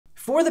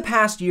For the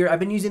past year, I've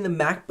been using the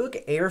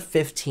MacBook Air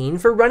 15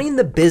 for running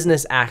the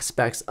business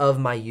aspects of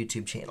my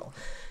YouTube channel.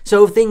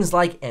 So things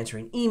like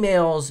answering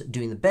emails,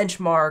 doing the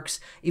benchmarks,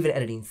 even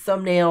editing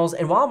thumbnails.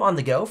 And while I'm on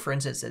the go, for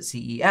instance at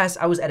CES,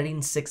 I was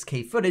editing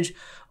 6K footage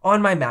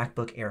on my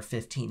MacBook Air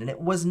 15. And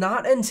it was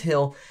not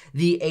until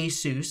the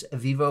ASUS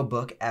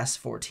VivoBook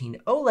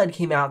S14 OLED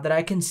came out that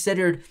I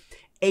considered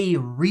a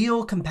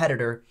real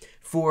competitor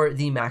for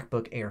the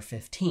MacBook Air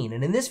 15.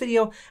 And in this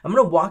video, I'm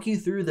gonna walk you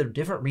through the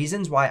different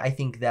reasons why I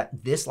think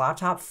that this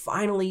laptop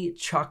finally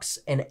chucks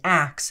an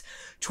axe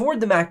toward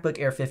the MacBook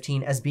Air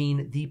 15 as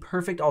being the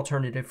perfect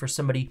alternative for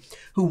somebody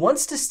who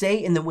wants to stay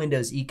in the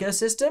Windows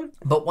ecosystem,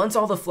 but wants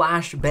all the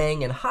flash,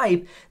 bang, and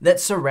hype that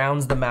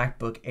surrounds the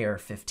MacBook Air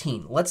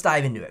 15. Let's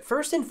dive into it.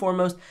 First and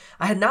foremost,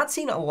 I had not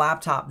seen a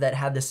laptop that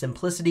had the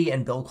simplicity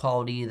and build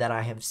quality that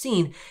I have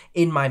seen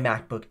in my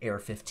MacBook Air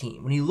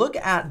 15. When you look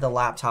at the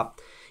laptop,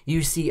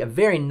 you see a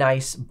very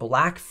nice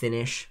black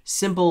finish,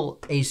 simple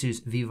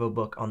ASUS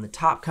VivoBook on the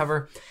top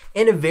cover,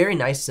 and a very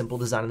nice simple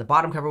design on the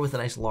bottom cover with a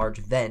nice large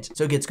vent.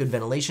 So it gets good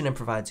ventilation and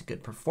provides a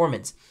good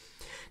performance.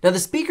 Now the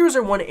speakers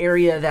are one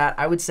area that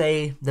I would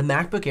say the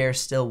MacBook Air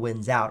still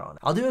wins out on.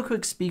 I'll do a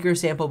quick speaker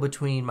sample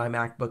between my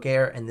MacBook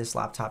Air and this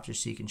laptop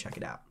just so you can check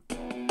it out.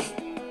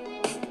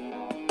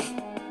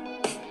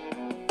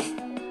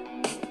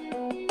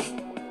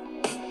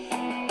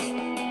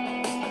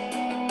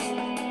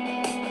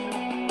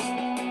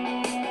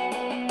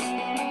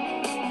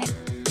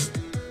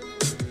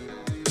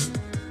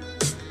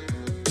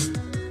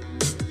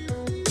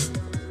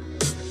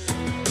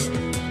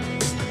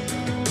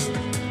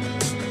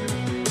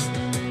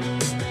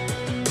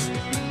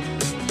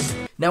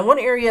 Now, one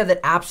area that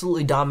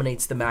absolutely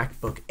dominates the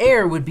MacBook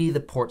Air would be the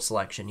port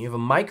selection. You have a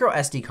micro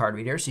SD card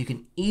reader, so you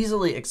can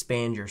easily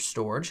expand your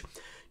storage,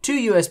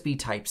 2 USB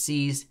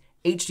Type-Cs,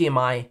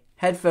 HDMI,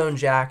 headphone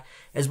jack,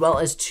 as well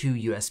as 2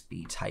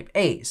 USB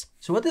Type-A's.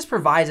 So what this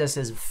provides us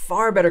is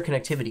far better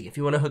connectivity. If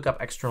you want to hook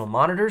up external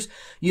monitors,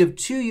 you have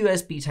 2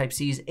 USB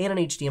Type-C's and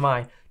an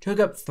HDMI to hook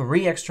up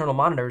 3 external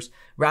monitors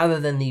rather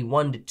than the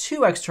 1 to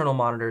 2 external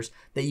monitors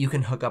that you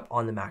can hook up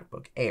on the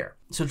MacBook Air.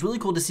 So it's really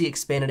cool to see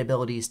expanded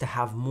abilities to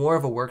have more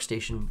of a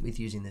workstation with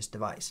using this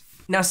device.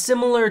 Now,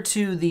 similar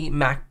to the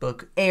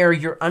MacBook Air,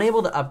 you're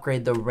unable to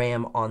upgrade the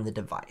RAM on the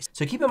device.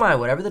 So keep in mind,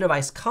 whatever the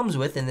device comes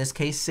with, in this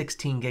case,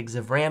 16 gigs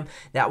of RAM,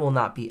 that will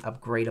not be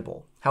upgradable.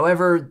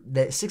 However,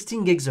 the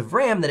 16 gigs of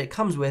RAM that it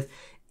comes with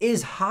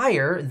is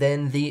higher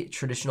than the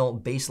traditional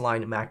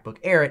baseline MacBook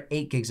Air at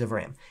 8 gigs of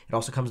RAM. It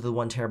also comes with a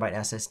 1 terabyte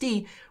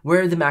SSD,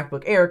 where the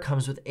MacBook Air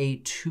comes with a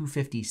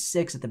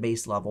 256 at the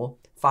base level,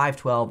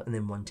 512, and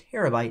then 1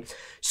 terabyte.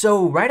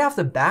 So right off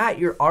the bat,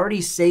 you're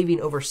already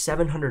saving over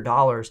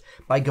 $700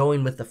 by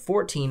going with the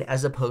 14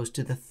 as opposed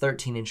to the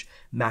 13-inch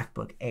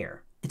MacBook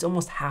Air. It's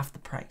almost half the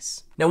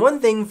price. Now, one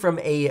thing from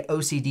a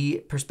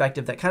OCD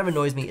perspective that kind of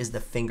annoys me is the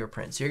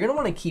fingerprints. So you're gonna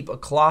wanna keep a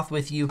cloth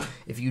with you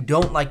if you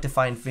don't like to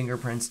find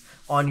fingerprints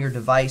on your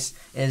device,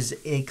 as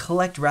it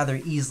collect rather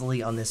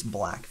easily on this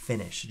black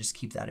finish. So just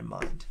keep that in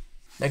mind.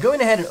 Now,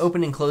 going ahead and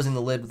opening and closing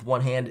the lid with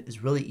one hand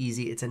is really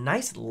easy. It's a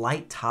nice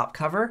light top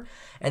cover.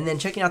 And then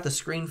checking out the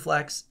screen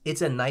flex,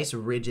 it's a nice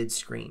rigid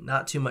screen,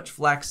 not too much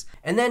flex.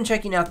 And then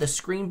checking out the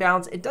screen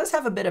bounce, it does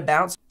have a bit of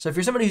bounce. So if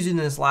you're somebody who's using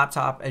this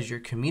laptop as you're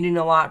commuting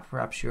a lot,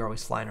 perhaps you're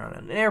always flying around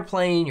on an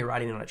airplane, you're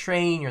riding on a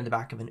train, you're in the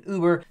back of an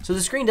Uber. So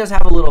the screen does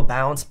have a little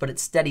bounce, but it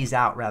steadies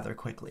out rather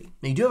quickly.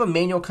 Now, you do have a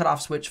manual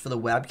cutoff switch for the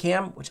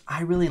webcam, which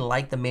I really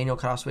like the manual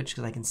cutoff switch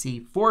because I can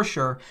see for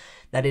sure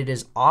that it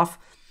is off.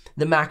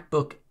 The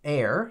MacBook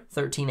Air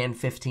 13 and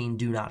 15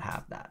 do not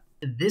have that.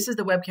 This is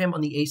the webcam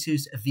on the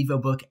ASUS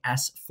VivoBook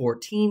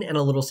S14 and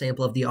a little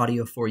sample of the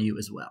audio for you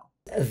as well.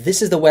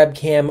 This is the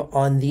webcam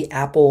on the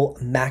Apple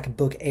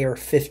MacBook Air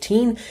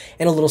 15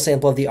 and a little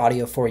sample of the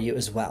audio for you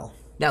as well.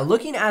 Now,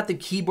 looking at the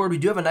keyboard, we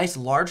do have a nice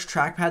large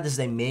trackpad. This is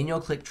a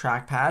manual click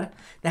trackpad.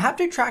 The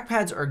haptic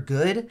trackpads are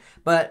good,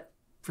 but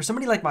for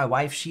somebody like my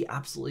wife, she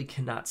absolutely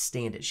cannot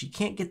stand it. She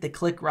can't get the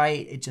click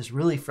right. It just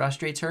really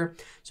frustrates her.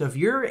 So if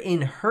you're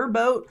in her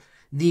boat,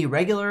 the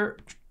regular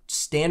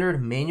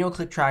standard manual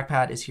click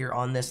trackpad is here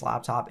on this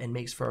laptop and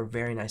makes for a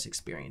very nice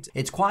experience.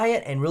 It's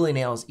quiet and really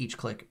nails each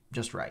click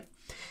just right.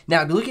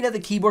 Now, looking at the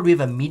keyboard, we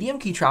have a medium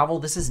key travel.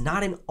 This is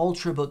not an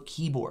ultrabook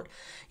keyboard.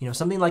 You know,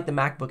 something like the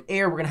MacBook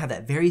Air, we're gonna have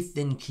that very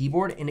thin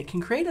keyboard and it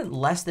can create a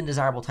less than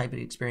desirable type of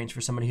experience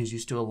for somebody who's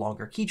used to a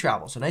longer key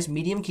travel. So nice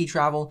medium key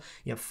travel,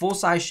 you have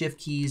full-size shift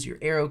keys, your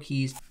arrow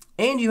keys,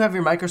 and you have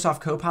your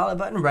Microsoft Copilot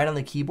button right on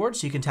the keyboard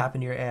so you can tap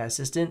into your AI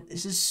assistant.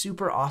 This is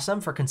super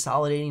awesome for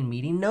consolidating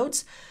meeting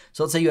notes.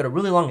 So let's say you had a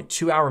really long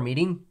 2-hour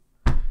meeting,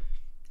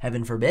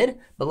 heaven forbid,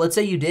 but let's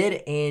say you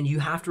did and you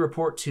have to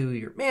report to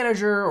your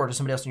manager or to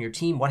somebody else on your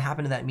team what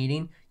happened in that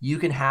meeting. You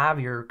can have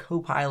your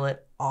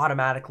Copilot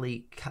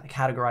automatically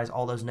categorize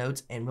all those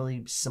notes and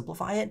really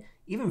simplify it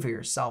even for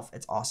yourself,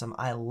 it's awesome.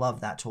 I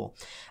love that tool.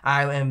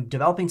 I am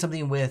developing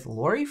something with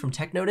Lori from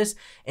Tech Notice,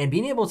 and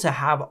being able to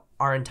have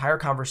our entire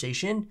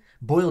conversation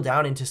boil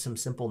down into some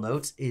simple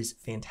notes is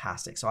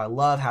fantastic. So I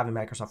love having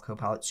Microsoft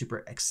Copilot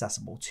super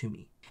accessible to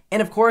me.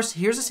 And of course,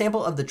 here's a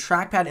sample of the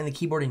trackpad and the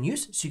keyboard in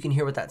use, so you can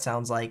hear what that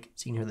sounds like,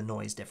 so you can hear the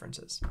noise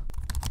differences.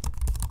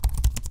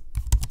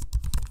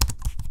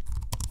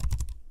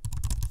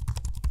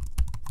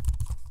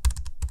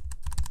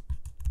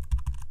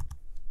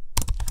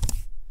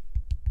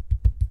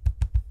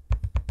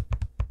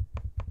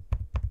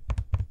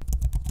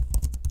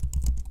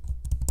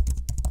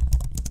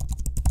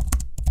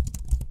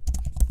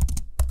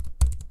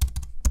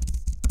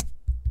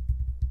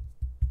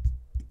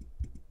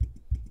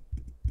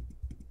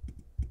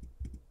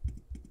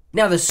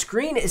 Now the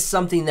screen is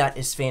something that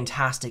is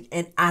fantastic,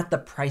 and at the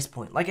price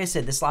point, like I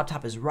said, this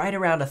laptop is right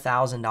around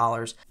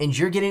 $1,000, and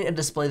you're getting a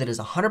display that is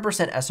 100%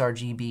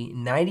 sRGB,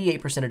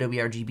 98% Adobe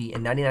RGB,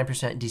 and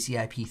 99%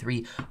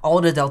 DCI-P3, all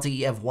at a Delta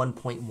E of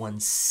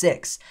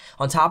 1.16.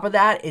 On top of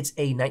that, it's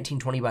a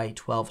 1920 by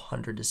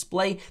 1200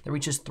 display that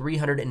reaches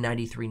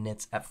 393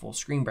 nits at full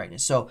screen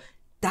brightness. So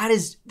that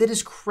is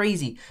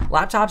crazy.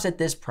 Laptops at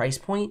this price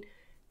point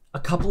a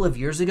couple of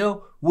years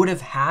ago would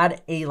have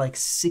had a like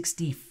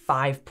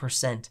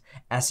 65%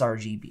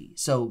 sRGB.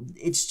 So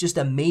it's just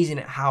amazing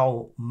at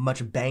how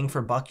much bang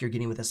for buck you're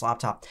getting with this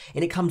laptop.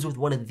 And it comes with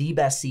one of the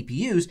best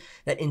CPUs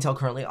that Intel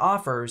currently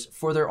offers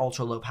for their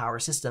ultra low power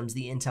systems,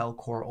 the Intel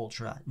Core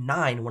Ultra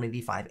 9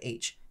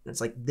 185H. And it's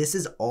like, this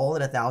is all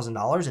at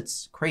 $1,000.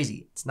 It's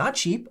crazy. It's not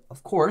cheap,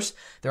 of course.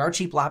 There are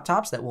cheap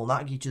laptops that will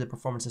not get you the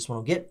performance this one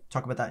will get.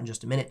 Talk about that in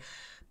just a minute.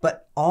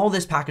 But all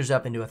this packaged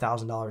up into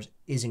 $1,000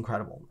 is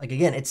incredible. Like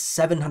again, it's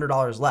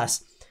 $700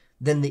 less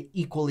than the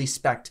equally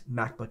spec'd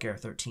MacBook Air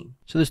 13.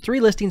 So there's 3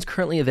 listings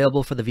currently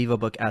available for the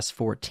VivoBook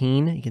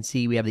S14. You can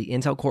see we have the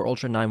Intel Core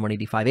Ultra 9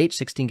 185H,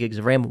 16 gigs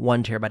of RAM,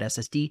 1 terabyte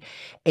SSD,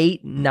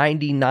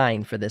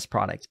 $899 for this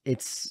product.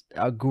 It's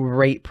a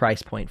great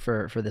price point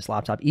for this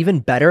laptop,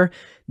 even better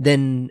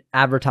than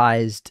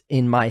advertised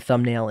in my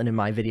thumbnail and in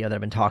my video that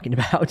I've been talking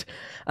about.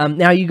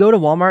 Now you go to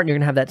Walmart and you're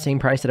gonna have that same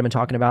price that I've been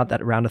talking about,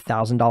 that around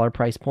 $1,000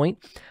 price point.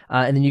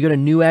 And then you go to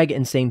Newegg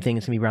and same thing,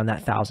 it's gonna be around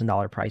that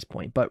 $1,000 price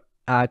point. But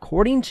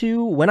according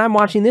to when I'm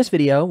watching this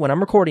video, when I'm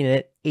recording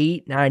it,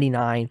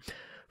 $899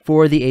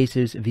 for the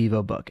ASUS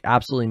VivoBook.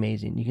 Absolutely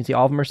amazing. You can see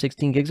all of them are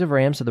 16 gigs of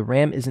RAM, so the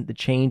RAM isn't the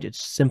change.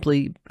 It's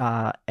simply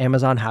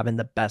Amazon having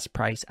the best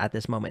price at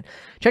this moment.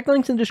 Check the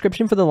links in the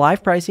description for the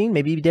live pricing.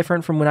 Maybe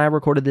different from when I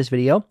recorded this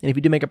video. And if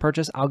you do make a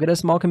purchase, I'll get a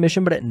small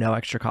commission, but at no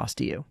extra cost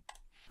to you.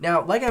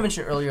 Now, like I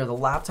mentioned earlier, the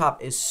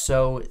laptop is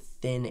so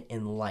thin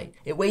and light.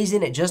 It weighs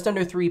in at just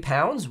under 3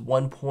 pounds,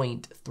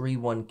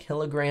 1.31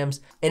 kilograms,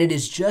 and it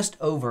is just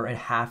over a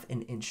 ½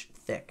 inch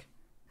thick.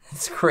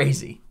 It's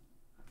crazy.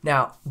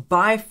 Now,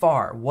 by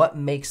far, what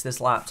makes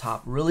this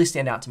laptop really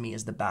stand out to me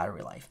is the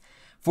battery life.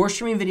 For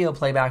streaming video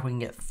playback, we can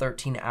get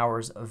 13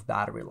 hours of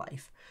battery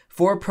life.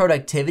 For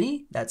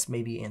productivity, that's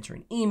maybe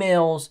answering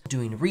emails,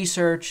 doing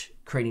research,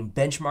 creating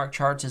benchmark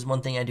charts is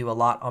one thing I do a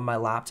lot on my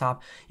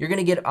laptop. You're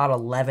gonna get about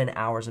 11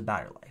 hours of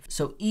battery life.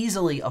 So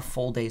easily a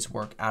full day's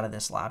work out of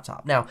this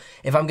laptop. Now,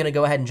 if I'm gonna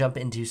go ahead and jump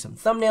into some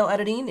thumbnail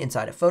editing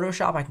inside of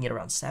Photoshop, I can get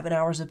around 7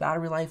 hours of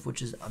battery life,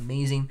 which is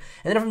amazing.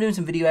 And then if I'm doing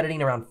some video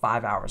editing, around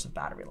 5 hours of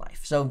battery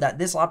life. So that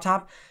this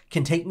laptop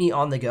can take me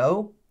on the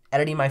go,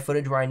 editing my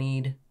footage where I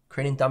need,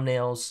 creating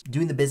thumbnails,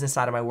 doing the business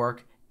side of my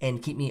work,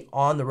 and keep me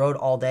on the road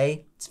all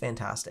day. It's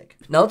fantastic.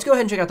 Now let's go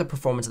ahead and check out the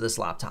performance of this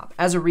laptop.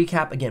 As a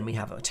recap, again, we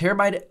have a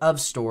terabyte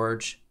of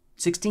storage,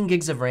 16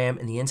 gigs of RAM,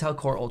 and the Intel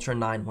Core Ultra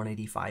 9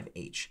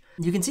 185H.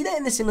 You can see that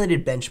in the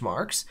simulated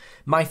benchmarks,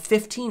 my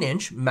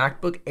 15-inch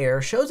MacBook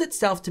Air shows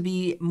itself to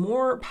be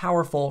more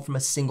powerful from a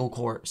single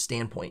core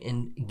standpoint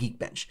in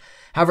Geekbench.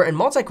 However, in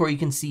multi-core, you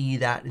can see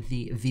that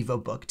the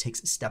VivoBook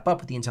takes a step up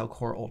with the Intel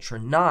Core Ultra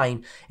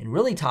 9 and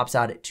really tops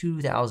out at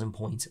 2,000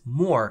 points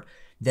more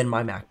than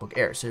my MacBook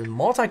Air. So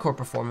multi-core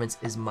performance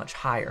is much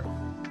higher.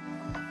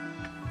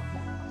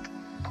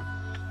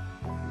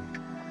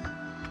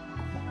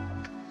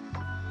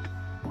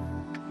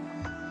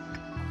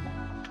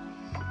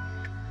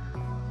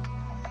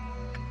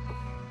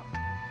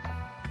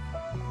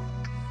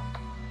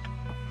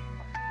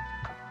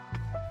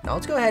 Now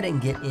let's go ahead and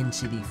get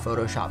into the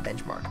Photoshop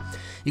benchmark.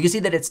 You can see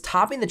that it's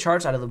topping the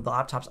charts out of the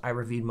laptops I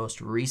reviewed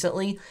most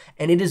recently,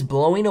 and it is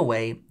blowing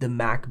away the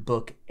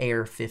MacBook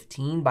Air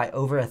 15 by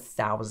over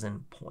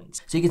 1,000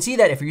 points. So you can see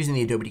that if you're using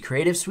the Adobe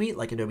Creative Suite,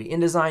 like Adobe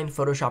InDesign,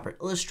 Photoshop, or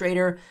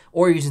Illustrator,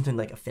 or you're using something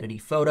like Affinity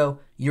Photo,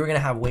 you're gonna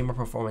have way more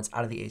performance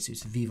out of the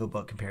ASUS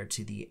VivoBook compared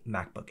to the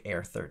MacBook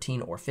Air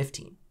 13 or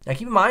 15. Now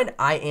keep in mind,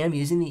 I am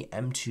using the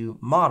M2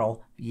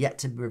 model, yet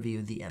to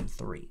review the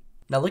M3.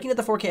 Now looking at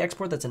the 4K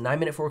export, that's a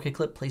 9-minute 4K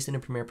clip placed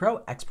in Premiere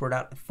Pro, export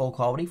out at full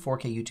quality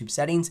 4K YouTube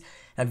settings.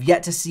 I've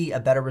yet to see a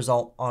better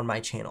result on my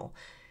channel.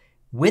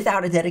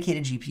 Without a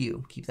dedicated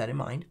GPU, keep that in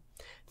mind,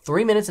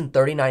 3 minutes and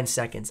 39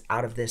 seconds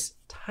out of this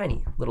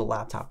tiny little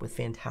laptop with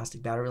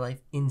fantastic battery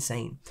life.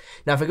 Insane.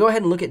 Now, if I go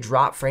ahead and look at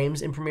drop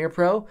frames in Premiere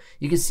Pro,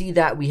 you can see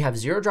that we have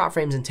 0 drop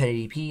frames in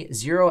 1080p,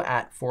 0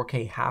 at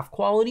 4K half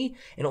quality,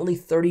 and only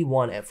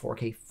 31 at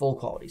 4K full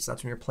quality. So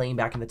that's when you're playing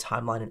back in the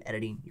timeline and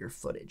editing your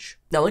footage.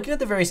 Now, looking at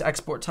the various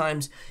export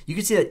times, you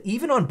can see that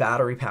even on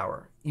battery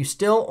power, you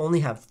still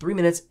only have 3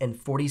 minutes and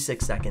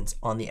 46 seconds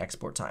on the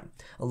export time.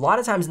 A lot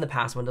of times in the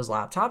past Windows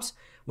laptops,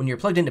 when you're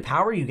plugged into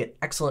power, you get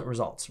excellent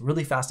results,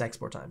 really fast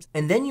export times.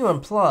 And then you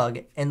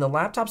unplug, and the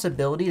laptop's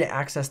ability to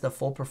access the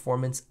full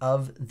performance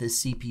of the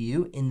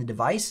CPU in the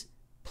device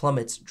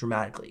plummets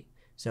dramatically.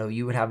 So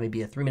you would have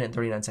maybe a 3 minute and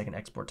 39 second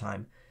export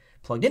time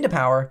plugged into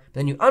power,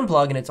 then you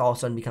unplug and it's all of a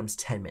sudden becomes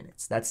 10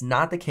 minutes. That's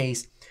not the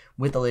case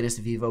with the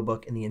latest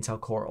VivoBook and the Intel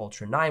Core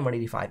Ultra 9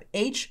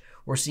 185H.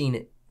 We're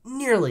seeing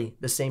nearly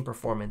the same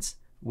performance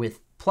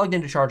with plugged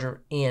into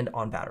charger and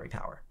on battery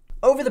power.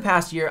 Over the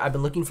past year, I've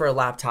been looking for a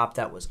laptop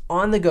that was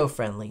on-the-go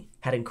friendly,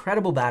 had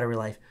incredible battery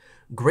life,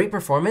 great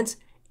performance,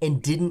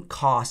 and didn't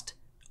cost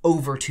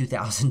over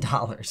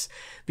 $2,000.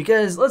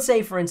 Because let's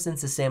say, for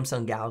instance, the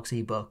Samsung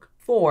Galaxy Book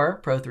 4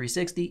 Pro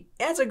 360,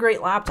 it's a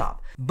great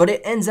laptop, but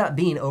it ends up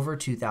being over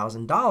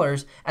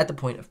 $2,000 at the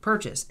point of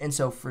purchase. And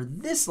so for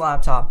this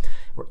laptop,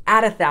 we're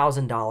at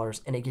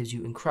 $1,000 and it gives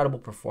you incredible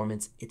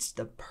performance. It's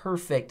the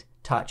perfect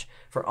touch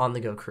for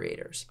on-the-go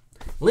creators.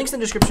 Links in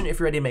the description if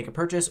you're ready to make a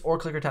purchase, or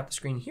click or tap the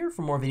screen here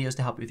for more videos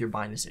to help you with your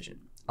buying decision.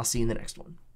 I'll see you in the next one.